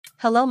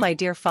Hello my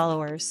dear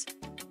followers.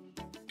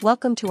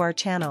 Welcome to our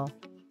channel.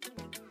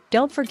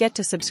 Don't forget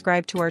to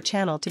subscribe to our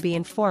channel to be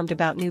informed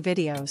about new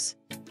videos.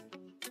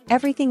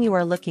 Everything you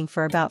are looking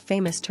for about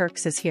famous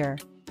Turks is here.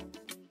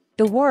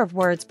 The war of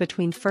words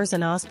between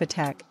Ferzan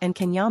Özpetek and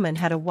Can Yaman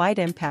had a wide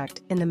impact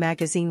in the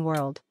magazine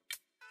world.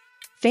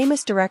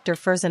 Famous director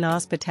Ferzan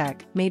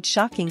Özpetek made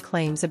shocking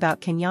claims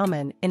about Can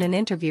Yaman in an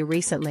interview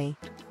recently.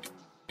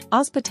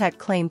 Özpetek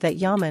claimed that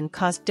Yaman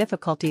caused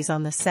difficulties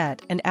on the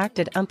set and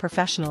acted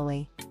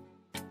unprofessionally.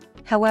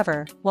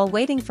 However, while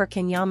waiting for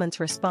Can Yaman's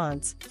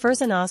response,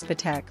 Ferzan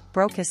Özpetek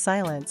broke his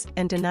silence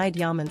and denied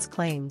Yaman's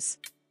claims.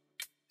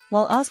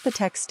 While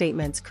Özpetek's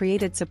statements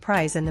created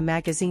surprise in the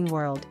magazine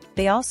world,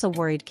 they also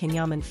worried Can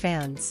Yaman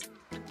fans.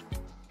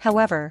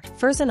 However,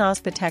 Ferzan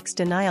Özpetek's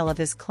denial of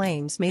his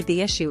claims made the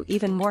issue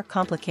even more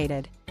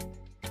complicated.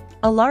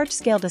 A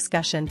large-scale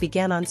discussion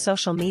began on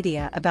social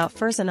media about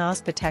Ferzan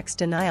Özpetek's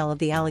denial of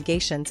the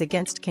allegations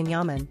against Can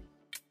Yaman.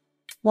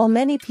 While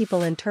many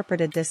people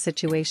interpreted this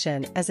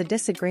situation as a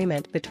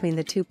disagreement between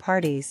the two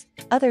parties,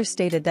 others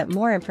stated that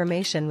more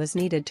information was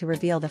needed to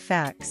reveal the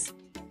facts.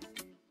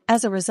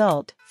 As a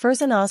result,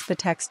 Ferzan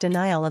Özpetek's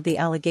denial of the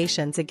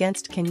allegations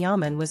against Can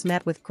Yaman was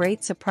met with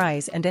great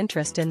surprise and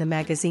interest in the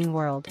magazine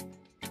world.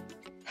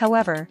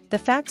 However, the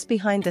facts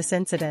behind this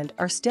incident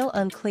are still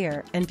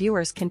unclear and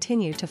viewers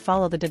continue to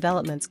follow the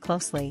developments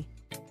closely.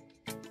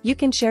 You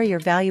can share your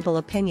valuable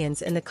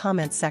opinions in the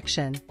comments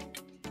section.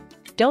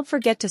 Don't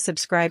forget to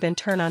subscribe and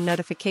turn on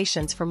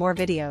notifications for more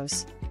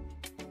videos.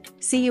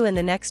 See you in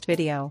the next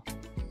video.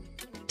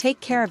 Take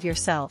care of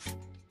yourself.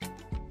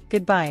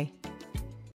 Goodbye.